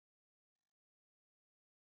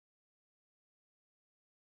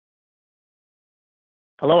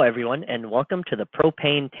Hello, everyone, and welcome to the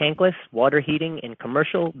Propane Tankless Water Heating in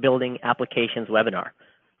Commercial Building Applications webinar.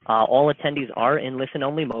 All attendees are in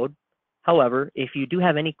listen-only mode. However, if you do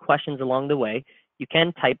have any questions along the way, you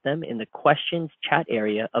can type them in the questions chat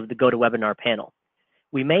area of the GoToWebinar panel.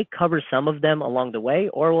 We may cover some of them along the way,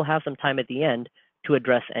 or we'll have some time at the end to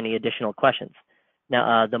address any additional questions.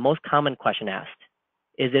 Now, the most common question asked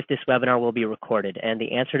is if this webinar will be recorded, and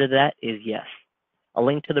the answer to that is yes. A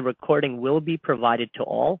link to the recording will be provided to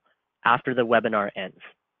all after the webinar ends.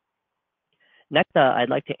 Next, I'd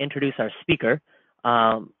like to introduce our speaker,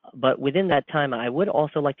 but within that time, I would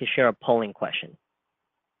also like to share a polling question.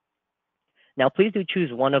 Now, please do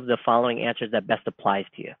choose one of the following answers that best applies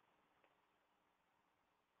to you.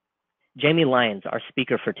 Jamie Lyons, our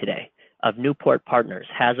speaker for today, of Newport Partners,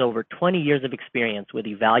 has over 20 years of experience with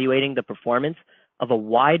evaluating the performance of a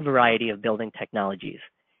wide variety of building technologies.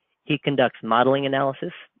 He conducts modeling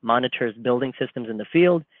analysis, monitors building systems in the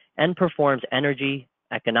field, and performs energy,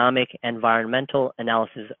 economic, and environmental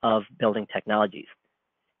analysis of building technologies.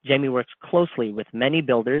 Jamie works closely with many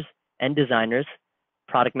builders and designers,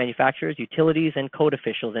 product manufacturers, utilities, and code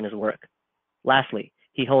officials in his work. Lastly,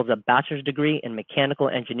 he holds a bachelor's degree in mechanical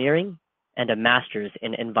engineering and a master's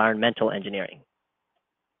in environmental engineering.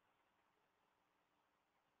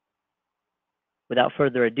 Without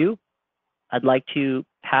further ado, I'd like to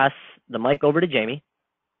pass the mic over to Jamie.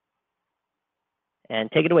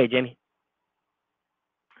 And take it away, Jamie.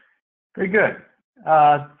 Very good.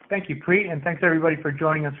 Thank you, Preet, and thanks everybody for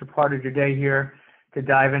joining us for part of your day here to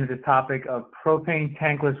dive into the topic of propane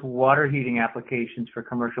tankless water heating applications for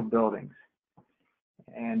commercial buildings.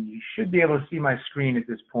 And you should be able to see my screen at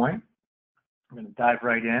this point. I'm going to dive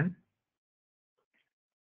right in.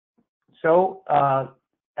 So,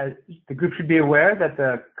 as the group should be aware that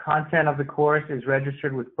the content of the course is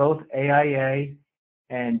registered with both AIA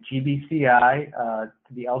and GBCI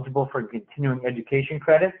to be eligible for continuing education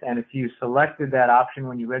credits. And if you selected that option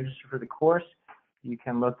when you register for the course, you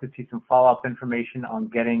can look to see some follow-up information on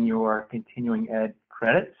getting your continuing ed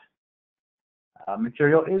credits.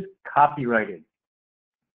 Material is copyrighted.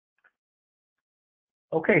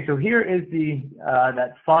 Okay, so here is the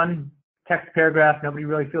that fun text paragraph nobody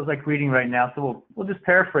really feels like reading right now, so we'll just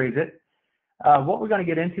paraphrase it. What we're going to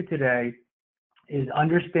get into today is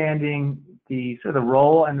understanding the sort of the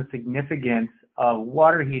role and the significance of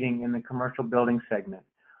water heating in the commercial building segment.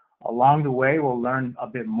 Along the way, we'll learn a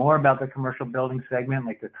bit more about the commercial building segment,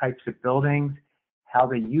 like the types of buildings, how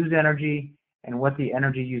they use energy, and what the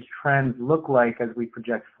energy use trends look like as we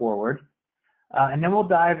project forward. And then we'll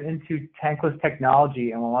dive into tankless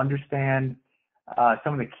technology, and we'll understand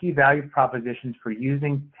some of the key value propositions for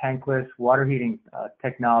using tankless water heating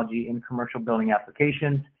technology in commercial building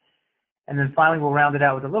applications. And then finally, we'll round it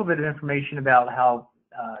out with a little bit of information about how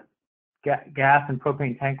gas and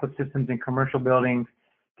propane tankless systems in commercial buildings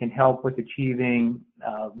can help with achieving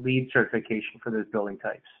LEED certification for those building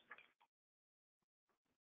types.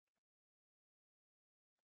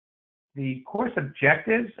 The course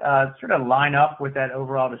objectives sort of line up with that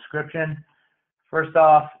overall description. First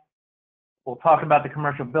off, we'll talk about the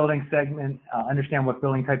commercial building segment, understand what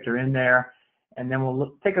building types are in there, and then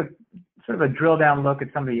we'll take a sort of a drill down look at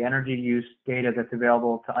some of the energy use data that's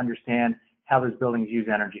available to understand how those buildings use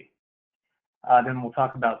energy. Then we'll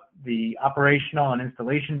talk about the operational and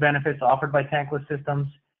installation benefits offered by tankless systems.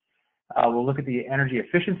 We'll look at the energy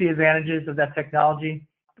efficiency advantages of that technology,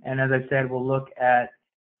 and as I said, we'll look at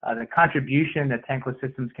the contribution that tankless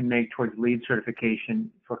systems can make towards LEED certification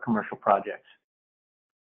for commercial projects.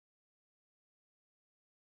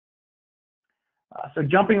 So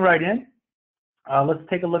jumping right in, let's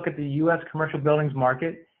take a look at the U.S. commercial buildings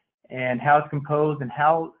market and how it's composed and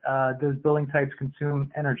how those building types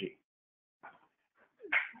consume energy.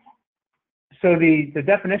 So the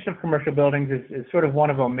definition of commercial buildings is sort of one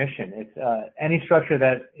of omission. It's any structure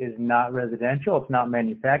that is not residential, it's not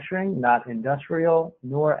manufacturing, not industrial,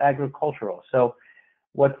 nor agricultural. So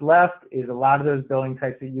what's left is a lot of those building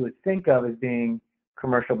types that you would think of as being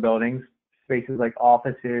commercial buildings, spaces like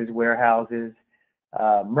offices, warehouses,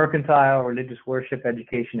 mercantile, religious worship,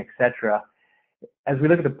 education, etc. As we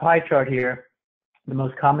look at the pie chart here, the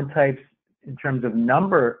most common types in terms of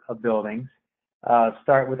number of buildings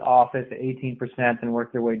start with office at 18% and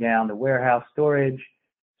work their way down to warehouse, storage,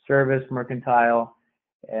 service, mercantile,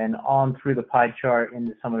 and on through the pie chart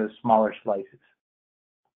into some of those smaller slices.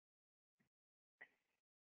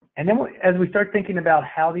 And then as we start thinking about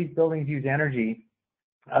how these buildings use energy,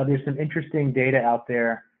 there's some interesting data out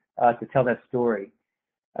there to tell that story.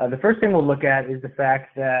 The first thing we'll look at is the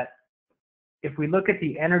fact that if we look at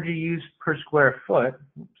the energy use per square foot,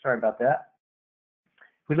 sorry about that,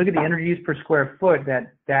 we look at the energy use per square foot,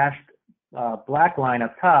 that dashed black line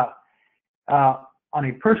up top, on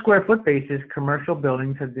a per square foot basis, commercial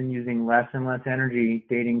buildings have been using less and less energy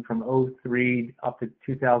dating from '03 up to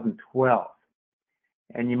 2012.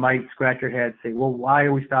 And you might scratch your head and say, well, why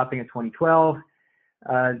are we stopping at 2012?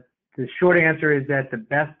 The short answer is that the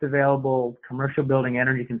best available commercial building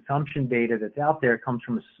energy consumption data that's out there comes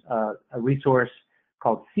from a resource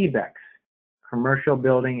called CBEX, Commercial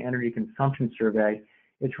Building Energy Consumption Survey.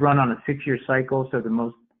 It's run on a 6-year cycle, so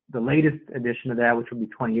the latest edition of that, which will be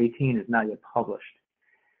 2018, is not yet published.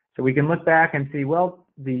 So we can look back and see, well,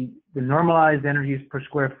 the normalized energy use per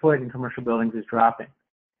square foot in commercial buildings is dropping.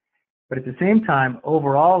 But at the same time,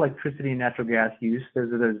 overall electricity and natural gas use,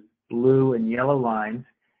 those are those blue and yellow lines,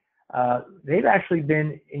 they've actually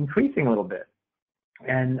been increasing a little bit,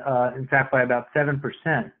 and in fact by about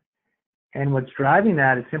 7%. And what's driving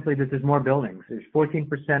that is simply that there's more buildings. There's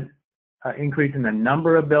 14% increase in the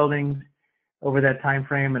number of buildings over that time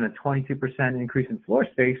frame, and a 22% increase in floor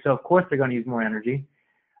space. So of course they're going to use more energy.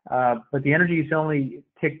 But the energy use only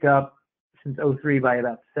ticked up since '03 by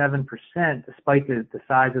about 7%, despite the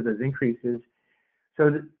size of those increases.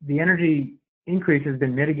 So the energy increase has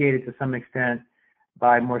been mitigated to some extent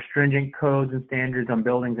by more stringent codes and standards on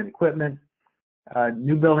buildings and equipment.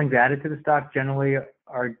 New buildings added to the stock generally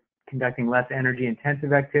are conducting less energy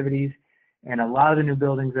intensive activities, and a lot of the new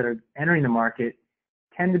buildings that are entering the market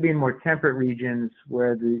tend to be in more temperate regions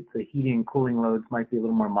where the heating and cooling loads might be a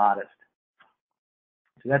little more modest.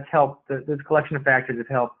 So that's helped, this collection of factors have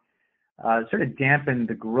helped sort of dampen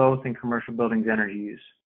the growth in commercial buildings energy use.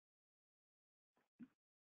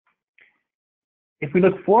 If we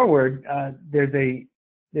look forward, there's a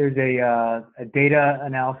data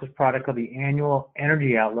analysis product called the Annual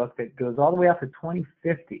Energy Outlook that goes all the way out to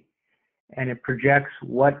 2050, and it projects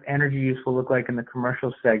what energy use will look like in the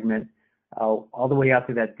commercial segment all the way out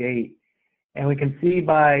to that date. And we can see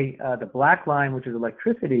by the black line, which is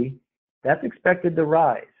electricity, that's expected to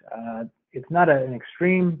rise. It's not an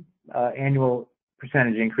extreme annual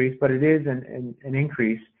percentage increase, but it is an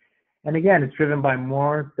increase. And again, it's driven by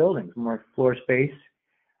more buildings, more floor space.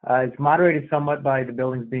 It's moderated somewhat by the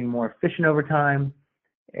buildings being more efficient over time,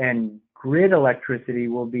 and grid electricity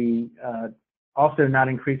will be also not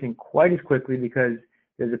increasing quite as quickly because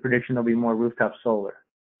there's a prediction there'll be more rooftop solar.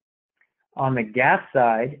 On the gas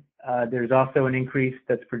side, there's also an increase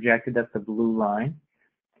that's projected, that's the blue line,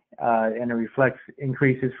 and it reflects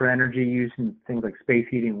increases for energy use in things like space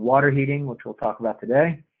heating, water heating, which we'll talk about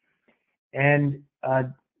today. And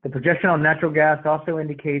the projection on natural gas also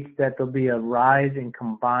indicates that there'll be a rise in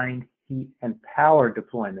combined heat and power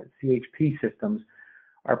deployment. CHP systems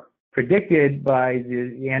are predicted by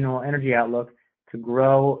the Annual Energy Outlook to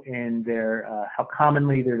grow in their how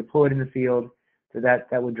commonly they're deployed in the field, so that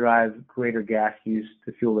would drive greater gas use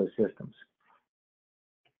to fuel those systems.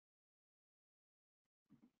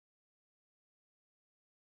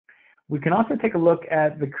 We can also take a look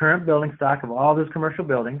at the current building stock of all those commercial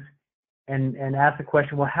buildings and ask the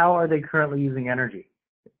question, well, how are they currently using energy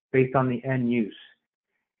based on the end use?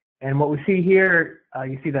 And what we see here,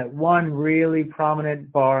 you see that one really prominent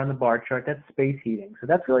bar on the bar chart, that's space heating. So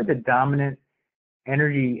that's really the dominant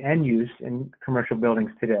energy end use in commercial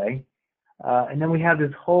buildings today. And then we have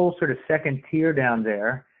this whole sort of second tier down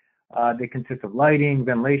there that consists of lighting,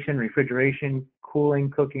 ventilation, refrigeration, cooling,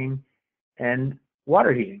 cooking, and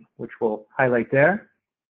water heating, which we'll highlight there.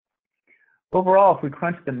 Overall, if we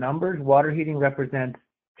crunch the numbers, water heating represents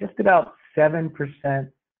just about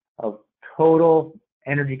 7% of total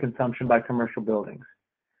energy consumption by commercial buildings.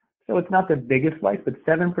 So it's not the biggest slice, but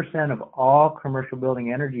 7% of all commercial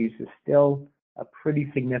building energy use is still a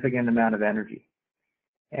pretty significant amount of energy.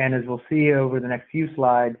 And as we'll see over the next few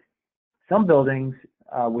slides, some buildings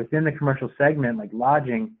within the commercial segment, like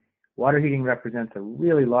lodging, water heating represents a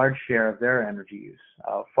really large share of their energy use,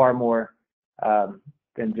 far more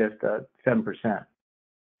than just 7%.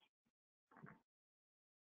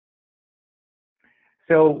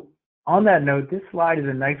 So on that note, this slide is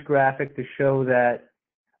a nice graphic to show that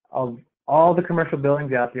of all the commercial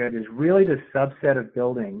buildings out there, there's really the subset of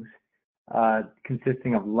buildings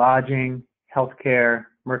consisting of lodging, healthcare,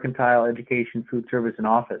 mercantile, education, food service, and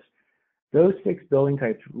office. Those 6 building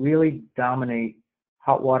types really dominate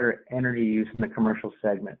hot water energy use in the commercial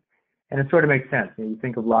segment. And it sort of makes sense. You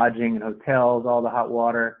think of lodging and hotels, all the hot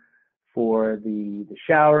water for the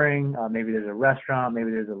showering, maybe there's a restaurant,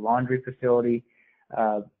 maybe there's a laundry facility.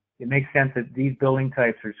 It makes sense that these building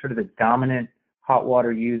types are sort of the dominant hot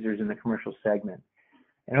water users in the commercial segment.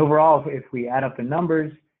 And overall, if we add up the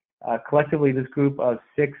numbers, collectively this group of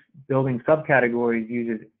 6 building subcategories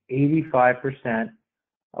uses 85%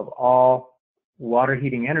 of all water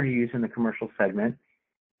heating energy use in the commercial segment.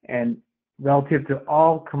 And relative to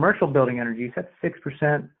all commercial building energy use, that's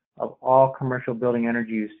 6% of all commercial building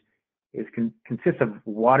energy use consists of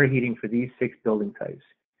water heating for these 6 building types.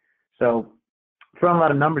 So throwing a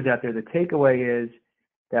lot of numbers out there, the takeaway is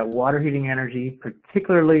that water heating energy,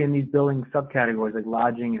 particularly in these building subcategories like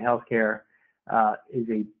lodging and healthcare, is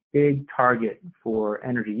a big target for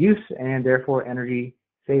energy use and therefore energy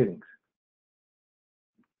savings.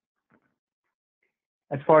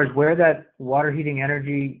 As far as where that water heating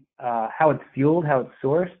energy, how it's fueled, how it's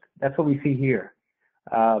sourced, that's what we see here.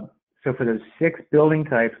 So for those 6 building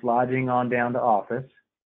types, lodging on down to office,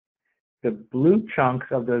 the blue chunks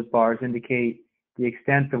of those bars indicate the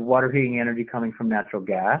extent of water heating energy coming from natural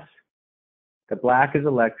gas. The black is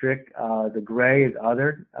electric. The gray is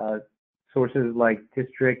other sources like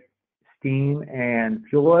district, steam, and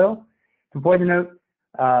fuel oil. It's important to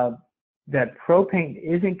note that propane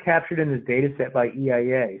isn't captured in this data set by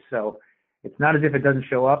EIA. So it's not as if it doesn't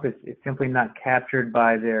show up. It's simply not captured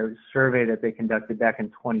by their survey that they conducted back in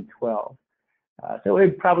 2012. So it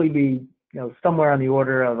would probably be somewhere on the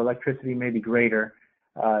order of electricity, maybe greater.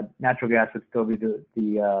 Natural gas would still be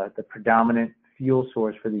the predominant fuel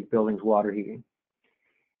source for these buildings' water heating.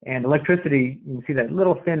 And electricity, you can see that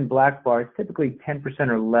little thin black bar is typically 10%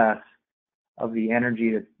 or less of the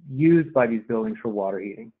energy that's used by these buildings for water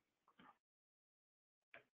heating.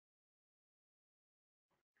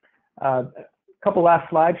 A couple last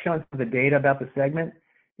slides showing some of the data about the segment.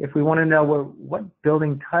 If we want to know what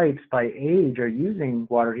building types by age are using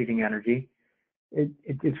water heating energy,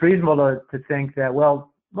 it's reasonable to think that,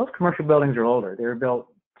 well, most commercial buildings are older. They were built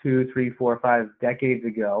 2, 3, 4, 5 decades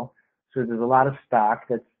ago. So there's a lot of stock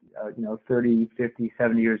that's 30, 50,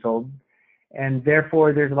 70 years old. And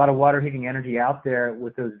therefore, there's a lot of water heating energy out there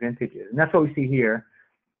with those vintages. And that's what we see here,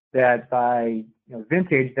 that by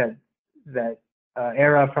vintage, that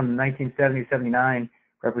era from 1970, 79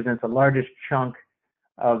 represents the largest chunk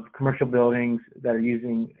of commercial buildings that are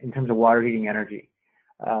using in terms of water heating energy.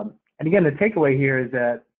 And again, the takeaway here is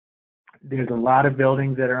that there's a lot of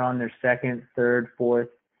buildings that are on their 2nd, 3rd, 4th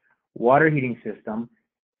water heating system,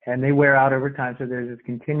 and they wear out over time. So there's this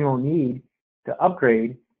continual need to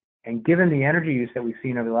upgrade. And given the energy use that we've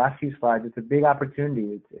seen over the last few slides, it's a big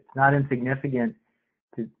opportunity. It's not insignificant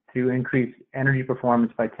to increase energy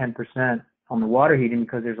performance by 10% on the water heating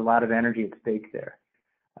because there's a lot of energy at stake there.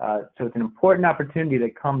 So it's an important opportunity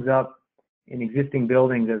that comes up in existing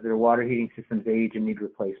buildings as their water heating systems age and need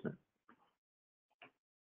replacement.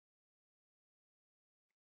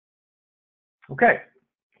 Okay,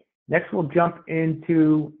 next we'll jump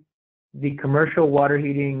into the commercial water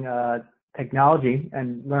heating technology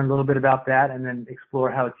and learn a little bit about that and then explore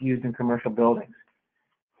how it's used in commercial buildings.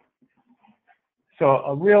 So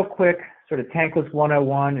a real quick sort of tankless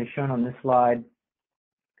 101 is shown on this slide.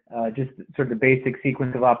 Just sort of the basic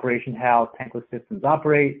sequence of operation, how tankless systems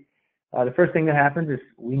operate. The first thing that happens is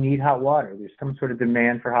we need hot water. There's some sort of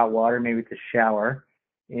demand for hot water, maybe to shower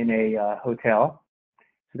in a hotel.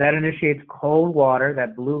 So that initiates cold water,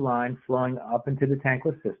 that blue line flowing up into the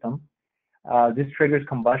tankless system. This triggers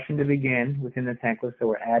combustion to begin within the tankless, so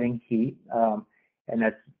we're adding heat, and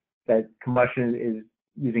that combustion is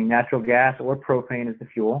using natural gas or propane as the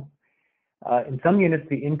fuel. In some units,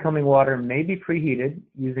 the incoming water may be preheated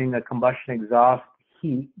using the combustion exhaust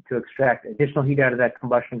heat to extract additional heat out of that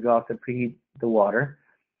combustion exhaust to preheat the water.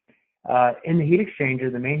 In the heat exchanger,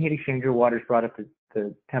 the main heat exchanger, water is brought up to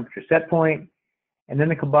the temperature set point, and then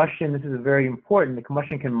the combustion, this is very important, the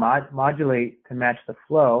combustion can modulate to match the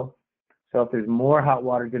flow. So if there's more hot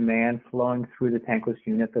water demand flowing through the tankless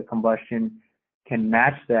unit, the combustion can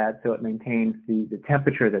match that so it maintains the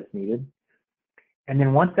temperature that's needed. And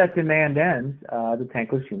then once that demand ends, the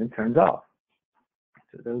tankless unit turns off.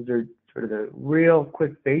 So those are sort of the real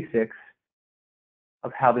quick basics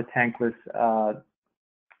of how the tankless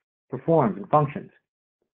performs and functions.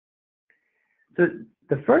 So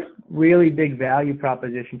the first really big value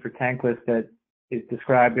proposition for tankless that is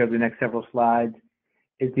described over the next several slides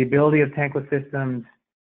is the ability of tankless systems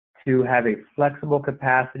to have a flexible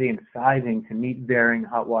capacity and sizing to meet varying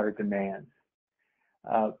hot water demands.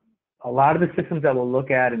 A lot of the systems that we'll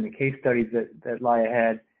look at in the case studies that lie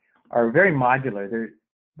ahead are very modular.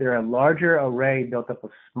 They're a larger array built up of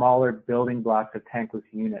smaller building blocks of tankless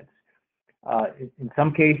units. In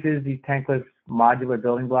some cases, these tankless modular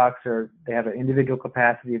building blocks they have an individual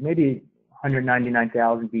capacity of maybe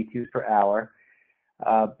 199,000 BTUs per hour.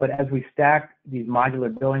 But as we stack these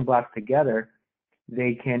modular building blocks together,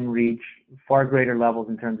 they can reach far greater levels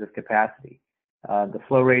in terms of capacity. The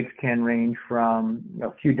flow rates can range from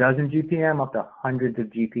a few dozen GPM up to hundreds of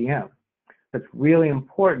GPM. That's really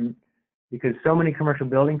important because so many commercial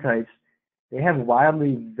building types, they have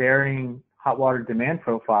wildly varying hot water demand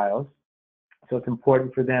profiles. So it's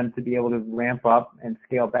important for them to be able to ramp up and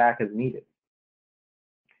scale back as needed.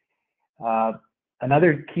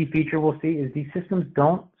 Another key feature we'll see is these systems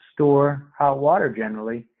don't store hot water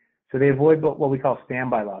generally, so they avoid what we call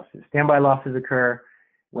standby losses. Standby losses occur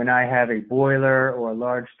when I have a boiler or a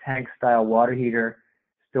large tank-style water heater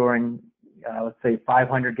storing, let's say,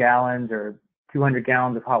 500 gallons or 200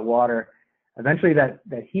 gallons of hot water. Eventually, that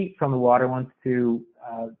heat from the water wants to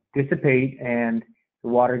dissipate, and the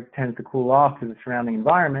water tends to cool off to the surrounding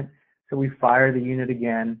environment, so we fire the unit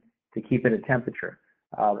again to keep it at temperature.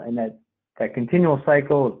 And that continual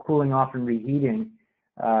cycle of cooling off and reheating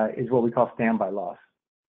is what we call standby loss.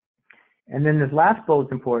 And then this last bullet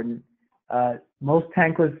is important. Most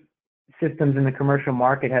tankless systems in the commercial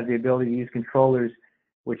market have the ability to use controllers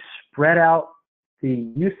which spread out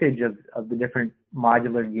the usage of the different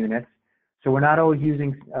modular units. So we're not always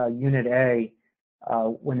using unit A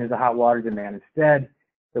when there's a hot water demand. Instead,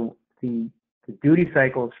 the duty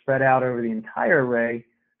cycle is spread out over the entire array,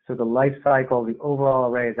 so the life cycle, the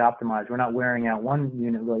overall array is optimized. We're not wearing out one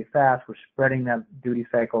unit really fast, we're spreading that duty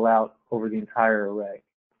cycle out over the entire array.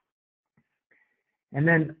 And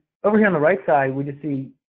then over here on the right side, we just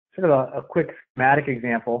see sort of a quick schematic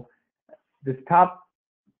example. This top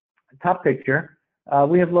picture,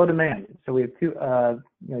 we have low demand. So we have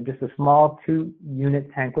just a small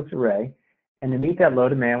 2-unit tankless array. And to meet that low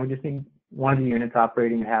demand, we just need one of the units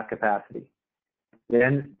operating at half capacity.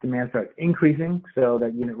 Then demand starts increasing, so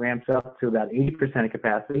that unit ramps up to about 80% of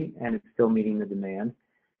capacity, and it's still meeting the demand.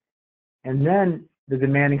 And then the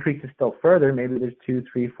demand increases still further. Maybe there's 2,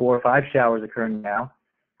 3, 4, 5 showers occurring now.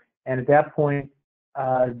 And at that point,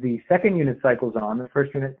 the second unit cycles on. The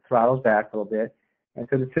first unit throttles back a little bit. And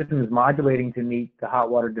so the system is modulating to meet the hot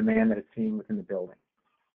water demand that it's seeing within the building.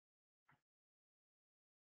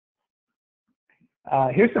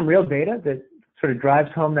 Here's some real data that sort of drives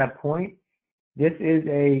home that point. This is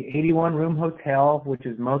a 81-room hotel, which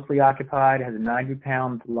is mostly occupied, has a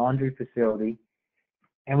 90-pound laundry facility.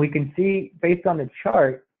 And we can see, based on the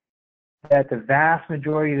chart, that the vast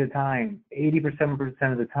majority of the time,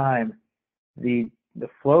 87% of the time, the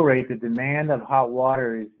flow rate, the demand of hot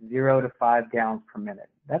water is 0 to 5 gallons per minute.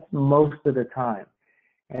 That's most of the time.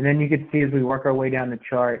 And then you can see as we work our way down the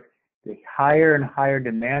chart, the higher and higher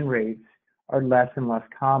demand rates are less and less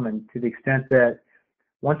common, to the extent that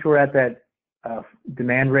once we're at that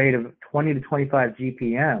demand rate of 20 to 25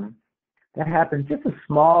 GPM, that happens just a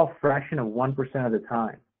small fraction of 1% of the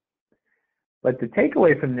time. But the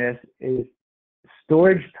takeaway from this is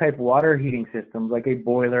storage type water heating systems like a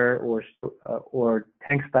boiler or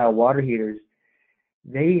tank style water heaters,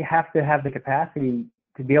 they have to have the capacity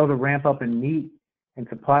to be able to ramp up and meet and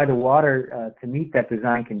supply the water to meet that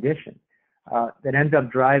design condition. That ends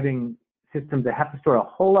up driving systems that have to store a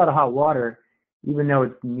whole lot of hot water, even though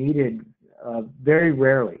it's needed very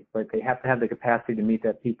rarely, but they have to have the capacity to meet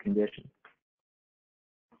that peak condition.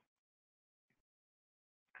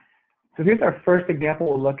 So here's our first example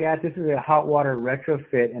we'll look at. This is a hot water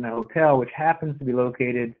retrofit in a hotel, which happens to be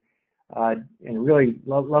located in a really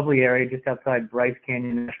lovely area just outside Bryce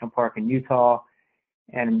Canyon National Park in Utah.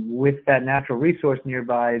 And with that natural resource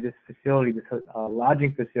nearby, this facility, this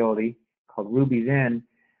lodging facility called Ruby's Inn,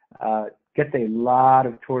 gets a lot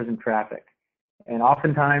of tourism traffic. And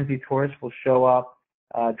oftentimes these tourists will show up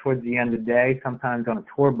towards the end of the day, sometimes on a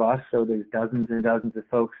tour bus, so there's dozens and dozens of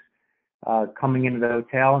folks coming into the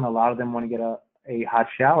hotel, and a lot of them want to get a hot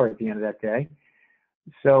shower at the end of that day.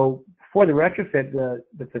 So before the retrofit,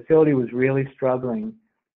 the facility was really struggling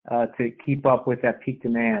to keep up with that peak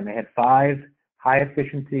demand. They had 5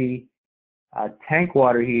 high-efficiency tank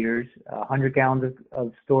water heaters, 100 gallons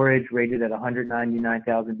of storage rated at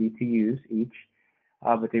 199,000 BTUs each,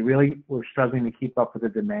 but they really were struggling to keep up with the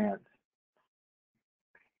demands.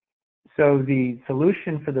 So the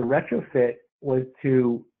solution for the retrofit was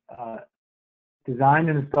to design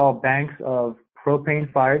and install banks of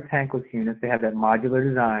propane-fired tankless units. They have that modular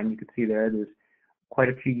design. You can see there's quite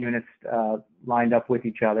a few units lined up with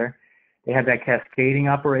each other. They have that cascading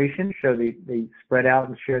operation, so they spread out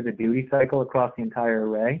and share the duty cycle across the entire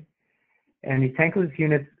array. And these tankless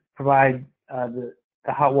units provide the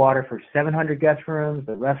hot water for 700 guest rooms,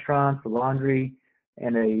 the restaurants, the laundry,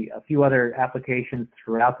 and a few other applications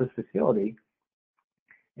throughout this facility.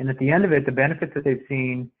 And at the end of it, the benefits that they've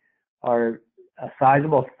seen are a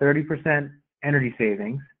sizable 30% energy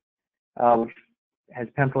savings, which has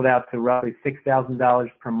penciled out to roughly $6,000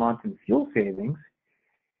 per month in fuel savings.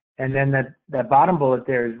 And then that bottom bullet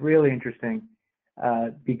there is really interesting.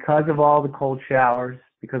 Because of all the cold showers,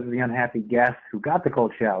 because of the unhappy guests who got the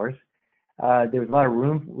cold showers, there was a lot of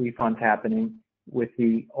room refunds happening with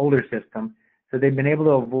the older system. So they've been able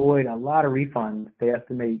to avoid a lot of refunds. They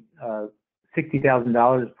estimate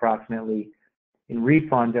 $60,000 approximately in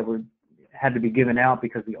refunds that had to be given out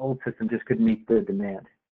because the old system just couldn't meet the demand.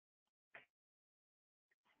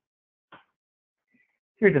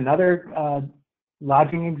 Here's another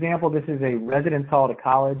lodging example. This is a residence hall at a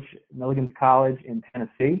college, Milligan's College in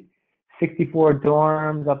Tennessee. 64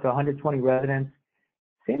 dorms, up to 120 residents.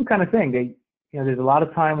 Same kind of thing. There's a lot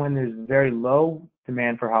of time when there's very low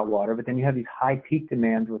demand for hot water, but then you have these high peak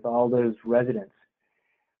demands with all those residents.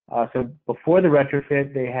 So before the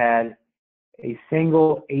retrofit, they had a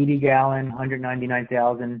single 80-gallon,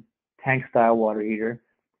 199,000 tank-style water heater,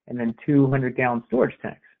 and then 200-gallon storage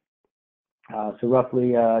tanks. So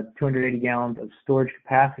roughly 280 gallons of storage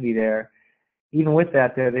capacity there. Even with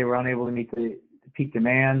that, they were unable to meet the peak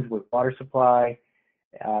demands with water supply.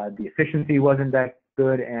 The efficiency wasn't that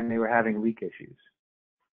good, and they were having leak issues.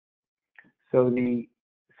 So the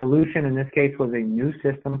solution in this case was a new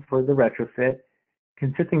system for the retrofit,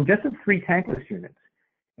 consisting just of 3 tankless units.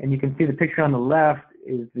 And you can see the picture on the left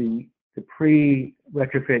is the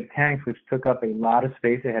pre-retrofit tanks, which took up a lot of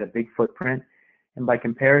space. They had a big footprint. And by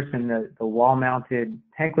comparison, the wall-mounted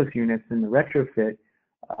tankless units in the retrofit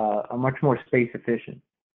are much more space efficient.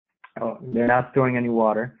 They're not storing any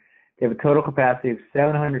water. They have a total capacity of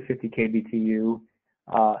 750 kBTU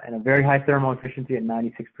and a very high thermal efficiency at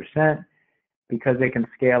 96%. Because they can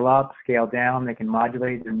scale up, scale down, they can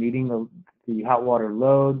modulate. They're meeting the hot water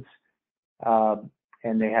loads,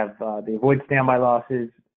 and they avoid standby losses,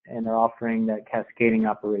 and they're offering that cascading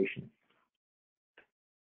operation.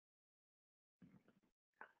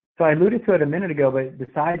 So I alluded to it a minute ago, but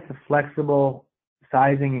besides the flexible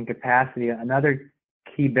sizing and capacity, another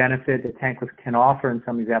key benefit that tankless can offer in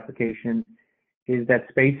some of these applications is that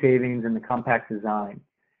space savings and the compact design.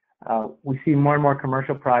 We see more and more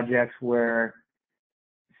commercial projects where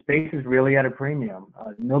space is really at a premium.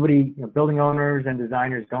 Building owners and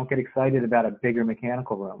designers don't get excited about a bigger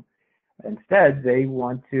mechanical room. Instead, they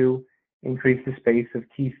want to increase the space of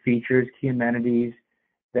key features, key amenities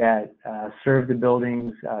that serve the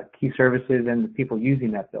building's key services and the people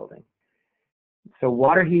using that building. So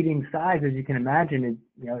water heating size, as you can imagine,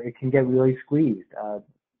 it can get really squeezed.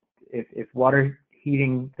 If water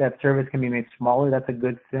heating, that service can be made smaller, that's a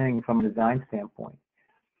good thing from a design standpoint.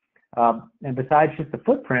 And besides just the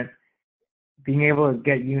footprint, being able to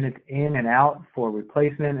get units in and out for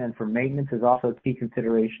replacement and for maintenance is also a key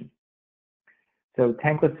consideration. So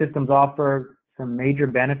tankless systems offer some major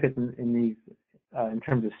benefits in these in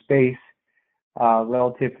terms of space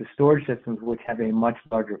relative to storage systems, which have a much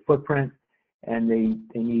larger footprint, and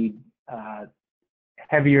they need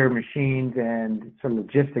heavier machines and sort of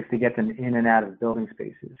logistics to get them in and out of building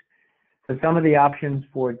spaces. So some of the options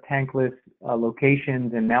for tankless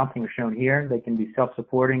locations and mounting are shown here. They can be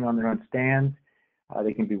self-supporting on their own stands.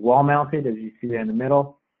 They can be wall-mounted, as you see there in the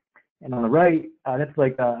middle. And on the right, that's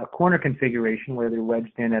like a corner configuration where they're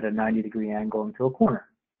wedged in at a 90-degree angle into a corner.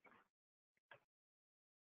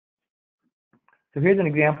 So here's an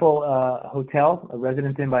example, a hotel, a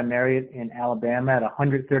Residence Inn by Marriott in Alabama at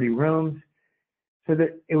 130 rooms. So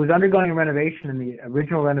that it was undergoing a renovation, and the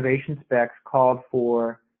original renovation specs called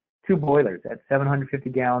for 2 boilers at 750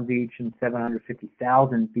 gallons each and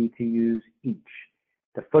 750,000 BTUs each.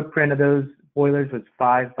 The footprint of those boilers was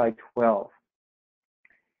 5 by 12.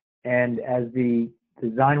 And as the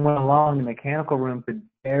design went along, the mechanical room could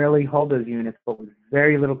barely hold those units, but with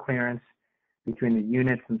very little clearance between the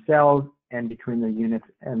units themselves and between the units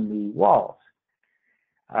and the walls.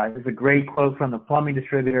 There's a great quote from the plumbing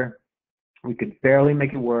distributor: "We could barely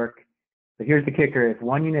make it work. But here's the kicker: if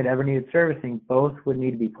one unit ever needed servicing, both would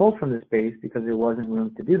need to be pulled from the space because there wasn't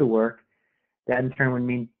room to do the work. That in turn would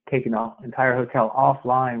mean taking the entire hotel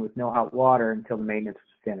offline with no hot water until the maintenance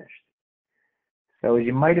was finished." So as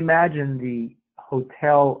you might imagine, the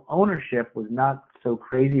hotel ownership was not so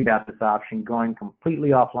crazy about this option, going completely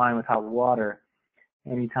offline with hot water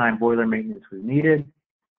anytime boiler maintenance was needed.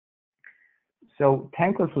 So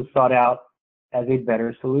tankless was sought out as a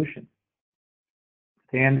better solution.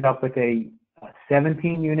 They ended up with a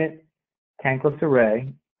 17-unit tankless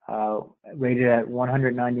array rated at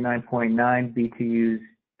 199.9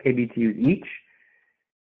 kBTUs each.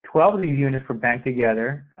 12 of these units were banked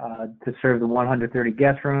together to serve the 130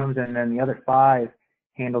 guest rooms, and then the other 5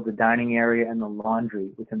 handled the dining area and the laundry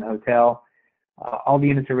within the hotel. All the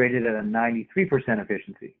units are rated at a 93%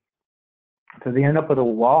 efficiency. So they end up with a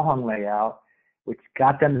wall-hung layout, which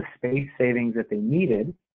got them the space savings that they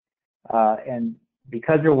needed. And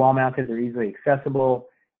because they're wall-mounted, they're easily accessible.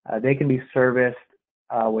 They can be serviced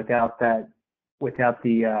without the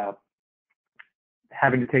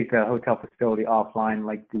having to take the hotel facility offline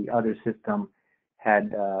like the other system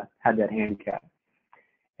had that handicap.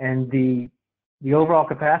 And the overall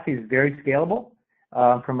capacity is very scalable,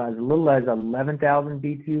 from as little as 11,000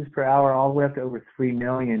 BTUs per hour all the way up to over 3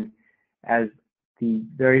 million, as the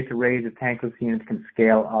various arrays of tankless units can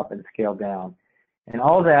scale up and scale down. And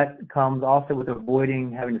all of that comes also with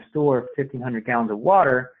avoiding having to store 1,500 gallons of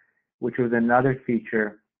water, which was another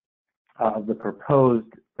feature of the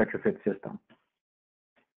proposed retrofit system.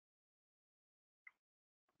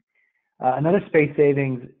 Another space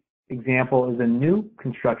savings example is a new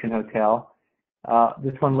construction hotel.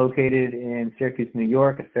 This one located in Syracuse, New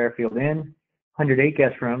York, at Fairfield Inn, 108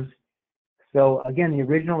 guest rooms. So again, the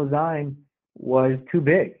original design was too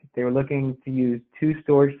big. They were looking to use 2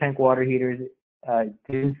 storage tank water heaters. It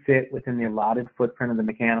didn't fit within the allotted footprint of the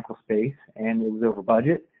mechanical space, and it was over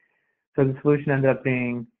budget. So the solution ended up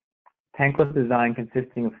being tankless design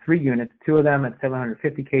consisting of 3 units, 2 of them at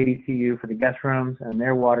 750 kDTU for the guest rooms and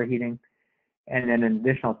their water heating, and then an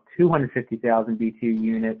additional 250,000 BTU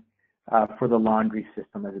unit for the laundry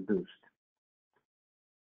system as a boost.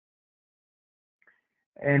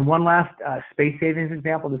 And one last space savings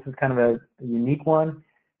example. This is kind of a unique one.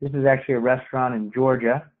 This is actually a restaurant in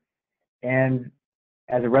Georgia. And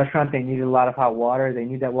as a restaurant, they needed a lot of hot water. They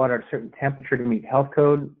need that water at a certain temperature to meet health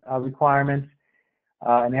code requirements.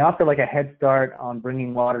 And they also like a head start on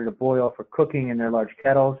bringing water to boil for cooking in their large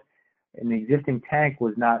kettles. And the existing tank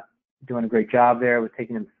was not doing a great job there. It was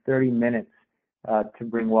taking them 30 minutes to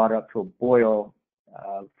bring water up to a boil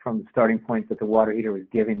from the starting point that the water heater was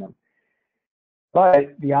giving them.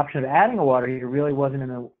 But the option of adding a water heater really wasn't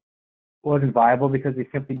viable because they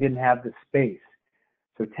simply didn't have the space.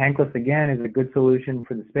 So tankless, again, is a good solution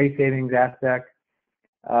for the space savings aspect.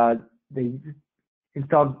 They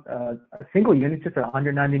installed a single unit, just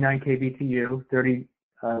 199 kBTU, 30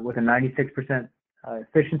 with a 96%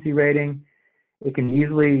 efficiency rating. It can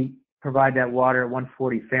easily provide that water at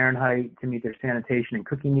 140 Fahrenheit to meet their sanitation and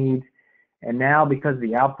cooking needs. And now, because of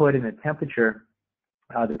the output and the temperature,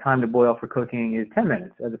 the time to boil for cooking is 10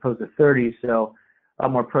 minutes as opposed to 30, so a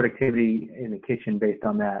lot more productivity in the kitchen based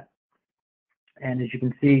on that. And as you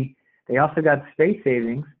can see, they also got space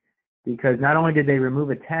savings because not only did they remove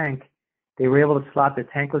a tank, they were able to slot the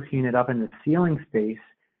tankless unit up in the ceiling space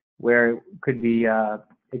where it could be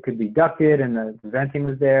ducted and the venting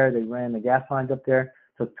was there. They ran the gas lines up there,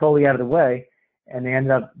 so it's totally out of the way, and they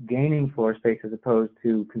ended up gaining floor space as opposed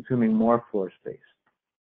to consuming more floor space.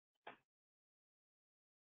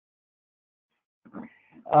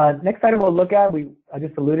 Next item we'll look at, I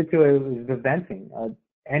just alluded to it, was the venting.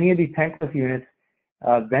 Any of these tankless units,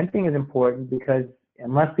 venting is important because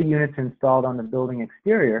unless the unit's installed on the building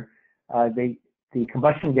exterior, the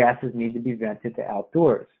combustion gases need to be vented to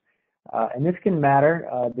outdoors. And this can matter,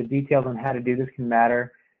 the details on how to do this can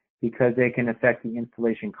matter because they can affect the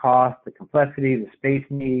installation cost, the complexity, the space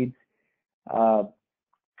needs,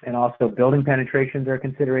 and also building penetrations are a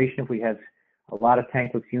consideration. If we have a lot of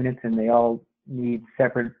tankless units and they all need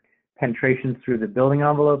separate penetrations through the building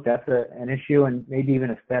envelope, that's an issue, and maybe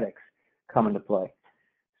even aesthetics come into play.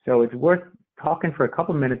 So it's worth talking for a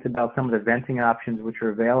couple minutes about some of the venting options which are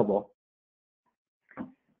available.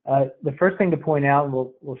 The first thing to point out, and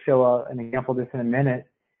we'll show an example of this in a minute,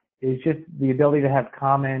 is just the ability to have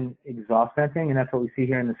common exhaust venting, and that's what we see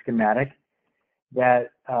here in the schematic,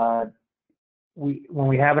 that when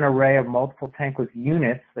we have an array of multiple tankless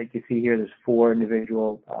units, like you see here, there's 4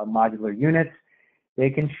 individual modular units, they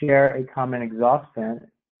can share a common exhaust vent,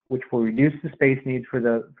 which will reduce the space needs for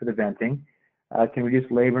the venting, can reduce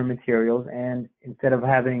labor and materials, and instead of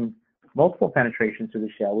having multiple penetrations through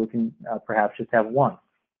the shell, we can perhaps just have one.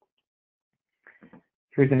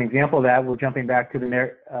 Here's an example of that. We're jumping back to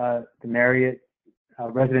the Marriott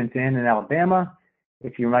Residence Inn in Alabama.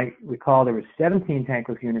 If you might recall, there were 17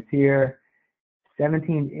 tankless units here.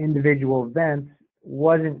 17 individual vents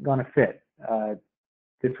wasn't going to fit.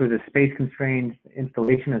 This was a space-constrained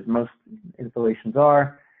installation, as most installations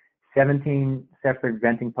are. 17 separate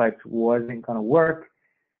venting pipes wasn't going to work.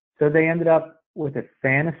 So they ended up with a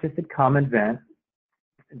fan-assisted common vent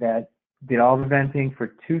that did all the venting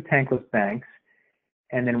for 2 tankless banks.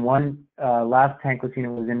 And then one last tankless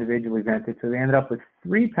unit was individually vented. So they ended up with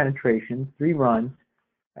 3 penetrations, 3 runs,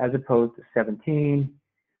 as opposed to 17,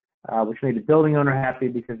 which made the building owner happy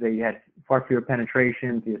because they had far fewer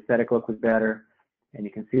penetrations, the aesthetic look was better, and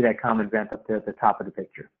you can see that common vent up there at the top of the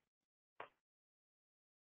picture.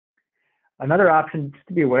 Another option just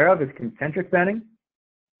to be aware of is concentric venting.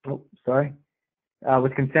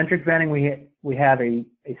 With concentric venting, we have a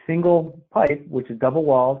single pipe, which is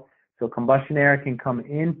double-walled, so combustion air can come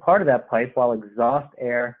in part of that pipe while exhaust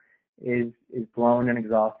air is blown and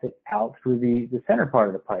exhausted out through the center part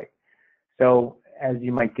of the pipe. So as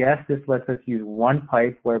you might guess, this lets us use one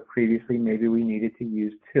pipe where previously maybe we needed to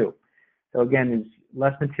use two. So again, there's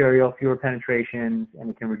less material, fewer penetrations, and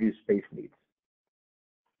it can reduce space needs.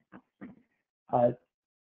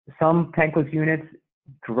 Some tankless units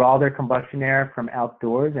draw their combustion air from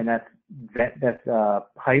outdoors, and that's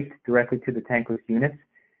piped directly to the tankless units.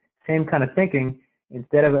 Same kind of thinking.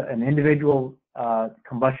 Instead of an individual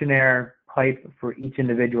combustion air pipe for each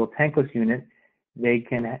individual tankless unit, they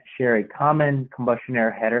can share a common combustion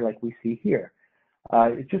air header like we see here.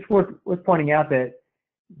 It's just worth pointing out that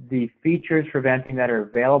the features for venting that are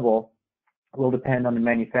available will depend on the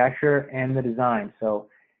manufacturer and the design. So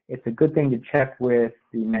it's a good thing to check with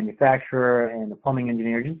the manufacturer and the plumbing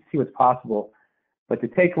engineer just to see what's possible. But the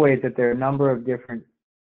takeaway is that there are a number of different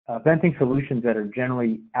venting solutions that are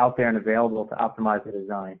generally out there and available to optimize the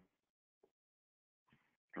design.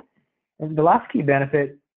 And the last key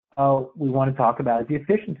benefit we want to talk about is the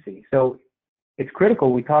efficiency. So it's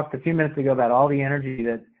critical. We talked a few minutes ago about all the energy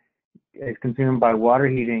that is consumed by water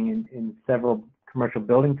heating in several commercial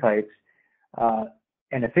building types.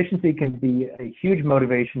 And efficiency can be a huge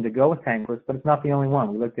motivation to go with tankless, but it's not the only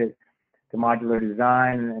one. We looked at the modular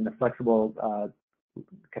design and the flexible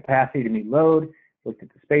capacity to meet load, looked at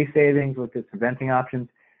the space savings, looked at some venting options.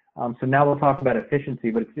 So now we'll talk about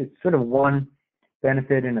efficiency, but it's sort of one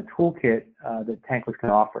benefit in a toolkit that tankless can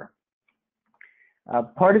offer.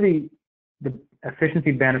 Part of the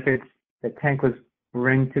efficiency benefits that tankless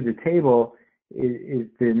bring to the table is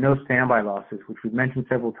the no standby losses, which we've mentioned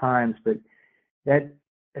several times, but that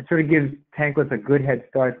sort of gives tankless a good head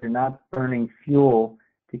start. They're not burning fuel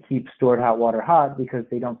to keep stored hot water hot because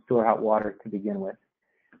they don't store hot water to begin with.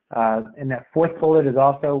 And that fourth bullet is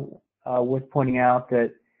also worth pointing out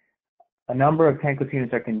that a number of tankless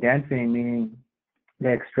units are condensing, meaning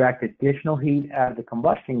they extract additional heat out of the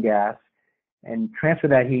combustion gas and transfer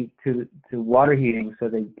that heat to water heating, so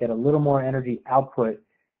they get a little more energy output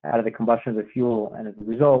out of the combustion of the fuel, and as a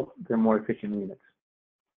result, they're more efficient units.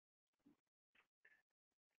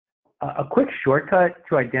 A quick shortcut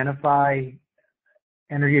to identify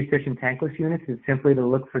energy efficient tankless units is simply to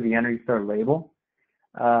look for the Energy Star label.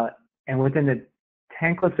 And within the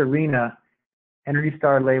tankless arena, Energy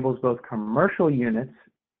Star labels both commercial units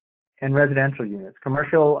and residential units.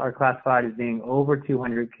 Commercial are classified as being over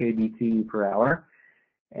 200 kBTU per hour.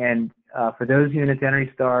 And for those units, Energy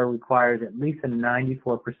Star requires at least a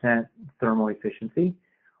 94% thermal efficiency.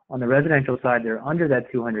 On the residential side, they're under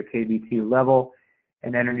that 200 kBTU level,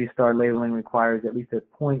 and Energy Star labeling requires at least a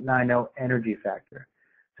 0.90 energy factor.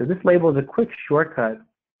 So this label is a quick shortcut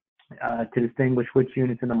to distinguish which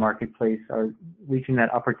units in the marketplace are reaching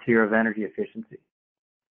that upper tier of energy efficiency.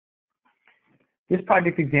 This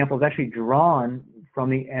project example is actually drawn from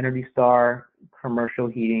the Energy Star commercial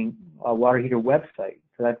heating water heater website.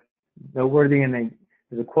 So that's noteworthy, and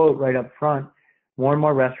there's a quote right up front: more and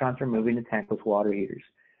more restaurants are moving to tankless water heaters.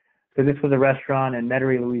 So this was a restaurant in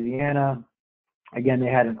Metairie, Louisiana. Again, they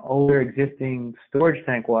had an older existing storage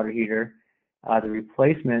tank water heater. The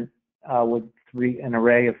replacement with an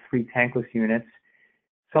array of 3 tankless units.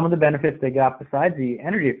 Some of the benefits they got besides the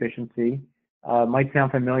energy efficiency might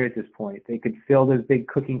sound familiar at this point. They could fill those big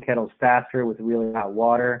cooking kettles faster with really hot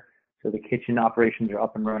water, so the kitchen operations are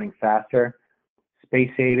up and running faster.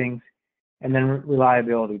 Space savings, and then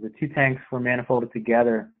reliability. The 2 tanks were manifolded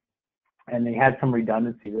together, and they had some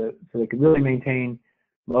redundancy, so they could really maintain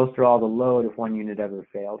most or all the load if one unit ever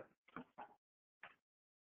failed.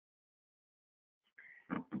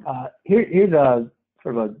 Here's a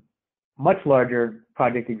sort of a much larger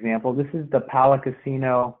project example. This is the Pala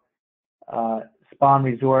Casino Spa and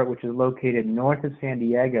Resort, which is located north of San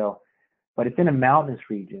Diego, but it's in a mountainous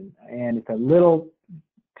region, and it's a little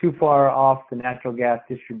too far off the natural gas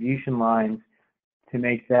distribution lines to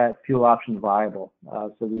make that fuel option viable.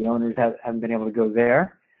 So the owners haven't been able to go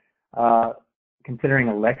there. Considering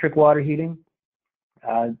electric water heating,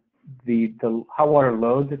 the hot water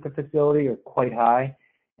loads at the facility are quite high,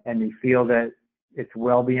 and they feel that it's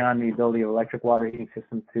well beyond the ability of electric water heating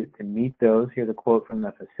systems to meet those. Here's a quote from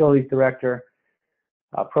the facilities director.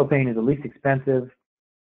 Propane is the least expensive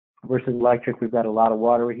versus electric. We've got a lot of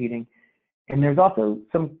water heating. And there's also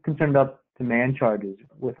some concern about demand charges.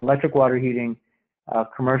 With electric water heating,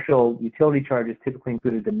 commercial utility charges typically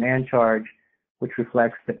include a demand charge, which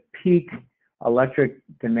reflects the peak electric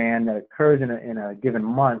demand that occurs in a given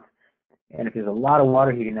month. And if there's a lot of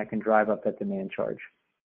water heating, that can drive up that demand charge.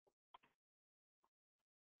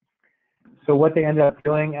 So what they ended up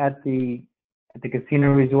doing at the casino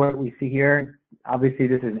resort we see here, obviously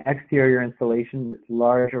this is an exterior installation with a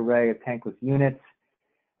large array of tankless units.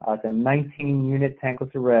 It's a 19-unit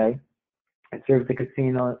tankless array. It serves the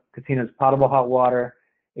casino's potable hot water,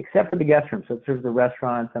 except for the guest room. So it serves the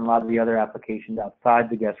restaurants and a lot of the other applications outside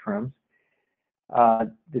the guest rooms.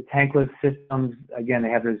 The tankless systems, again, they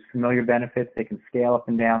have those familiar benefits. They can scale up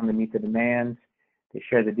and down to meet the demands. They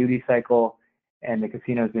share the duty cycle, and the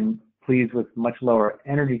casino has been pleased with much lower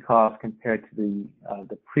energy costs compared to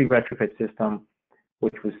the pre-retrofit system,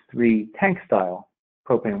 which was 3 tank-style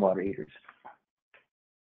propane water heaters.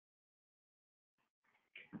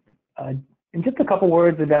 And just a couple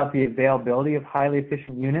words about the availability of highly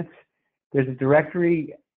efficient units. There's a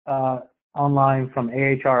directory online from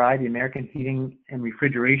AHRI, the American Heating and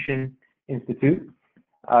Refrigeration Institute.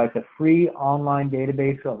 It's a free online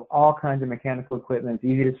database of all kinds of mechanical equipment. It's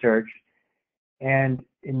easy to search. And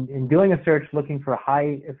in doing a search looking for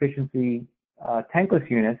high efficiency tankless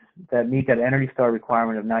units that meet that Energy Star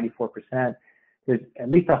requirement of 94%, there's at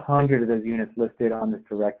least 100 of those units listed on this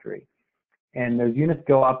directory. And those units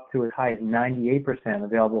go up to as high as 98%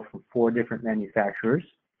 available from 4 different manufacturers.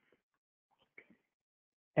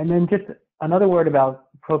 And then just another word about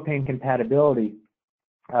propane compatibility.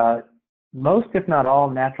 Most, if not all,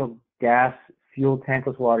 natural gas fueled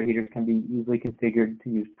tankless water heaters can be easily configured to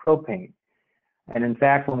use propane. And in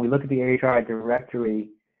fact, when we look at the AHRI directory,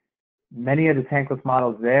 many of the tankless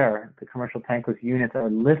models there, the commercial tankless units, are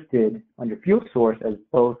listed under fuel source as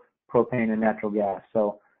both propane and natural gas.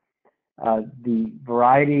 So the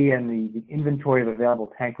variety and the inventory of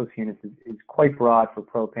available tankless units is quite broad for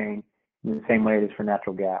propane in the same way it is for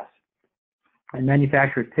natural gas. And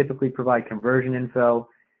manufacturers typically provide conversion info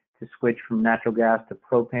to switch from natural gas to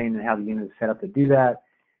propane and how the unit is set up to do that.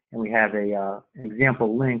 And we have an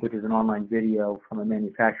example link, which is an online video from a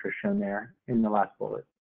manufacturer shown there in the last bullet.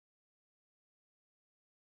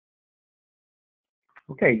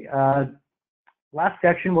 Okay, last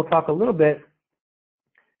section, we'll talk a little bit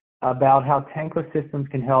about how tankless systems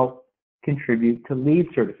can help contribute to LEED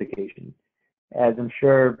certification. As I'm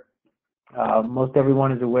sure most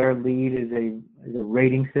everyone is aware, LEED is a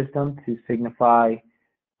rating system to signify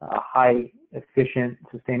high efficient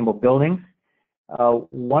sustainable buildings.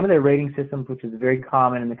 One of their rating systems, which is very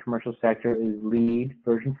common in the commercial sector, is LEED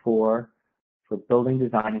version 4 for building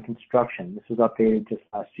design and construction. This was updated just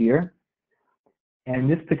last year. And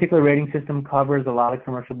this particular rating system covers a lot of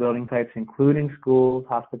commercial building types, including schools,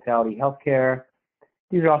 hospitality, healthcare.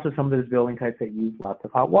 These are also some of those building types that use lots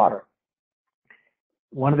of hot water.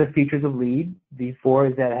 One of the features of LEED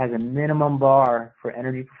V4 is that it has a minimum bar for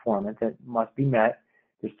energy performance that must be met.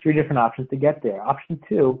 There's 3 different options to get there. Option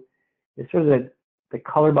 2 is sort of the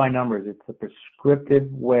color by numbers. It's a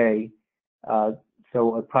prescriptive way,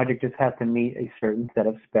 so a project just has to meet a certain set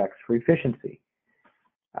of specs for efficiency.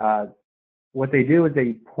 What they do is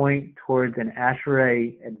they point towards an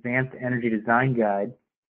ASHRAE Advanced Energy Design Guide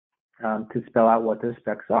to spell out what those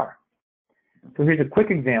specs are. So here's a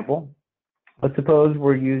quick example. Let's suppose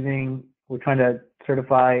we're trying to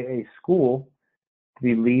certify a school to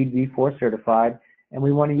be LEED V4 certified, and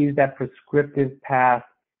we want to use that prescriptive path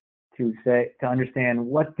to understand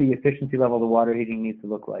what the efficiency level of the water heating needs to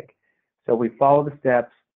look like. So we follow the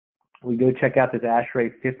steps. We go check out this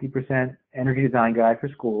ASHRAE 50% Energy Design Guide for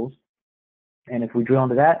schools. And if we drill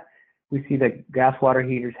into that, we see that gas water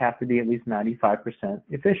heaters have to be at least 95%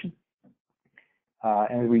 efficient.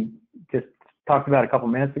 And we just talked about a couple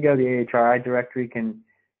minutes ago, the AHRI directory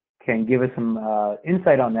can give us some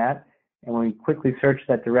insight on that. And when we quickly search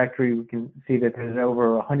that directory, we can see that there's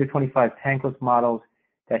over 125 tankless models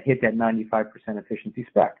that hit that 95% efficiency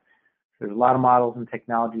spec. So there's a lot of models and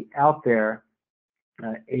technology out there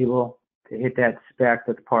able to hit that spec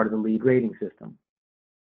that's part of the LEED rating system.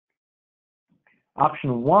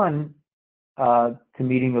 Option 1 to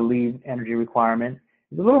meeting the LEED energy requirement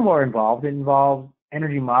is a little more involved. It involves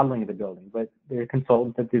energy modeling of the building, but there are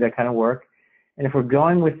consultants that do that kind of work. And if we're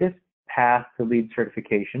going with this path to LEED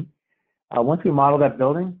certification, once we model that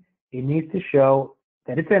building, it needs to show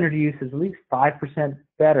that its energy use is at least 5%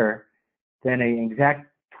 better than an exact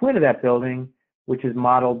twin of that building, which is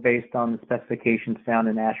modeled based on the specifications found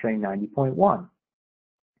in ASHRAE 90.1.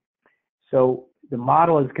 So the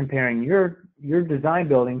model is comparing your design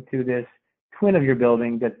building to this twin of your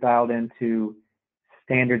building that's dialed into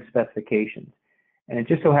standard specifications. And it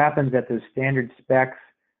just so happens that those standard specs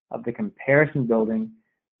of the comparison building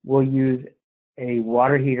will use a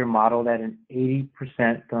water heater modeled at an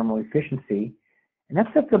 80% thermal efficiency. And that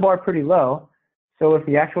sets the bar pretty low. So if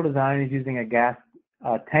the actual design is using a gas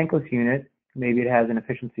tankless unit, maybe it has an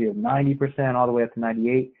efficiency of 90% all the way up to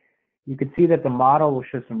 98, you could see that the model will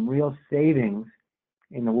show some real savings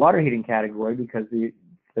in the water heating category because the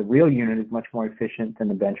real unit is much more efficient than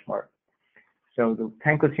the benchmark. So the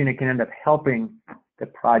tankless unit can end up helping the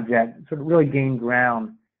project sort of really gain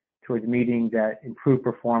ground towards meeting that improved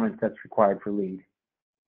performance that's required for LEED.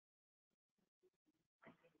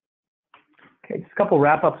 Okay, just a couple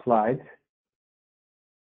wrap-up slides.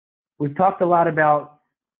 We've talked a lot about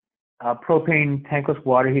propane tankless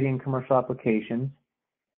water heating in commercial applications,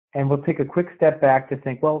 and we'll take a quick step back to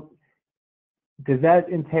think, well, does that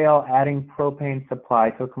entail adding propane supply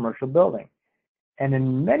to a commercial building? And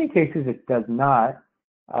in many cases, it does not.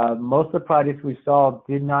 Most of the projects we saw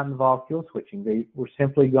did not involve fuel switching. They were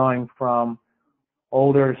simply going from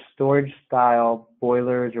older storage-style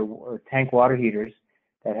boilers or tank water heaters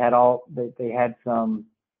that had some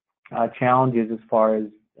challenges as far as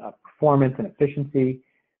performance and efficiency.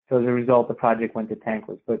 So as a result, the project went to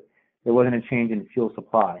tankless, but there wasn't a change in fuel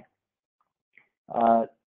supply.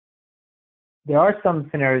 There are some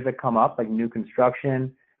scenarios that come up, like new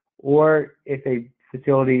construction, or if a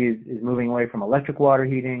facility is moving away from electric water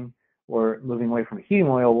heating or moving away from heating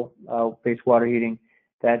oil-based water heating,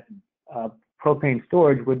 that propane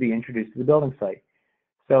storage would be introduced to the building site.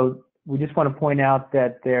 So we just want to point out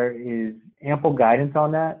that there is ample guidance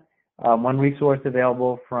on that. One resource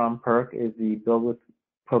available from PERC is the Build with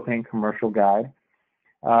Propane Commercial Guide.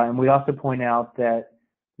 And we also point out that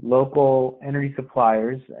local energy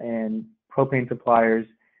suppliers and propane suppliers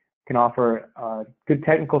can offer good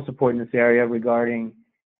technical support in this area regarding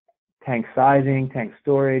tank sizing, tank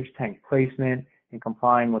storage, tank placement, and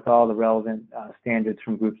complying with all the relevant standards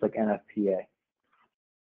from groups like NFPA.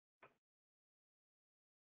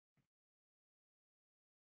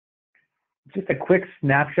 Just a quick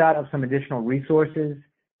snapshot of some additional resources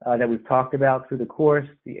that we've talked about through the course.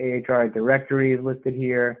 The AHRI directory is listed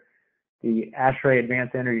here. The ASHRAE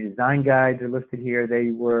Advanced Energy Design Guides are listed here.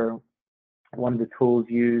 They were one of the tools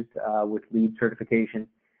used with LEED certification.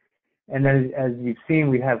 And then as you've seen,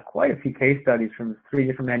 we have quite a few case studies from 3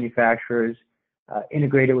 different manufacturers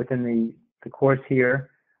integrated within the course here.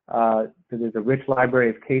 So there's a rich library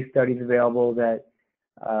of case studies available that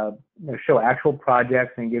show actual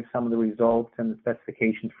projects and give some of the results and the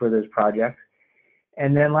specifications for those projects.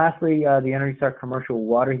 And then lastly, the Energy Star commercial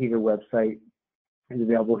water heater website is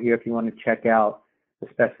available here if you want to check out the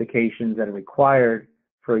specifications that are required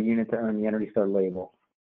for a unit to earn the Energy Star label.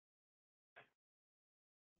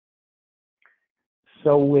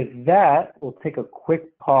 So with that, we'll take a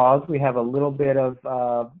quick pause. We have a little bit of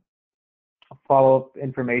follow-up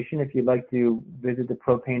information if you'd like to visit the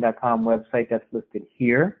propane.com website that's listed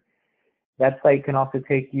here. That site can also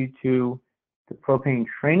take you to the Propane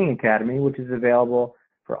Training Academy, which is available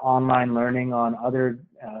for online learning on other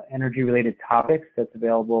energy-related topics. That's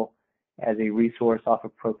available as a resource off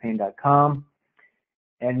of propane.com.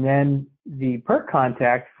 And then the PERC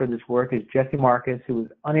contact for this work is Jesse Marcus, who was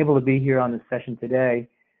unable to be here on this session today,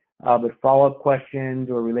 but follow-up questions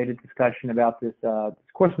or related discussion about this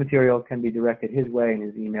course material can be directed his way, and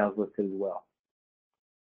his email is listed as well.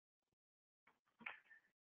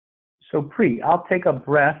 So Pri, I'll take a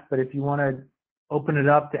breath, but if you want to open it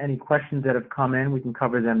up to any questions that have come in, we can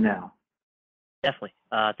cover them now. Definitely.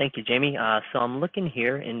 Thank you, Jamie. So I'm looking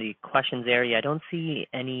here in the questions area. I don't see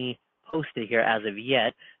any posted here as of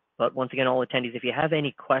yet, but once again, all attendees, if you have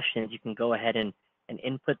any questions, you can go ahead and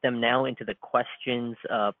input them now into the questions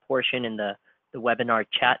portion in the webinar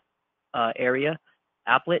chat area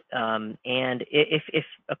applet. And if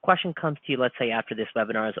a question comes to you, let's say after this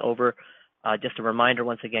webinar is over, just a reminder,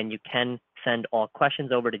 once again, you can send all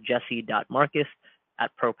questions over to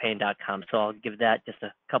jesse.marcus@propane.com. So I'll give that just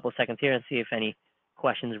a couple of seconds here and see if any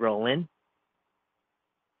questions roll in.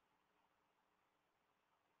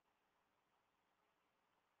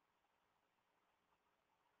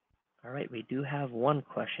 All right, we do have one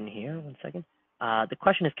question here. One second. The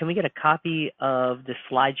question is, can we get a copy of the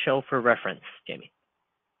slideshow for reference, Jamie?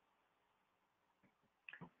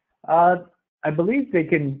 I believe they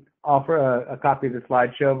can offer a copy of the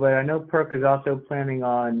slideshow, but I know PERC is also planning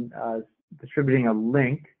on distributing a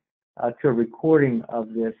link to a recording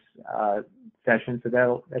of this session, so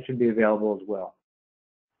that should be available as well.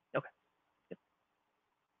 Okay. Yep.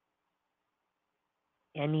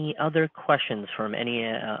 Any other questions from any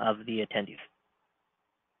of the attendees?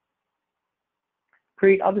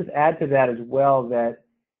 Preet, I'll just add to that as well that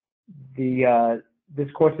this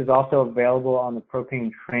course is also available on the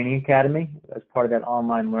Propane Training Academy as part of that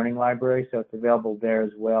online learning library, so it's available there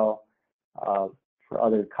as well for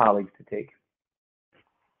other colleagues to take.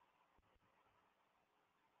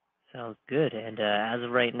 Sounds good. And as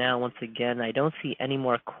of right now, once again, I don't see any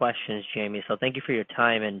more questions, Jamie. So thank you for your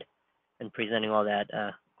time and presenting all that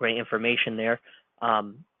great information there.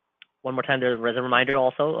 One more time, as a reminder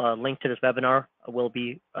also, a link to this webinar will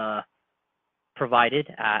be provided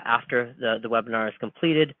after the webinar is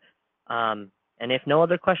completed. And if no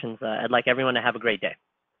other questions, I'd like everyone to have a great day.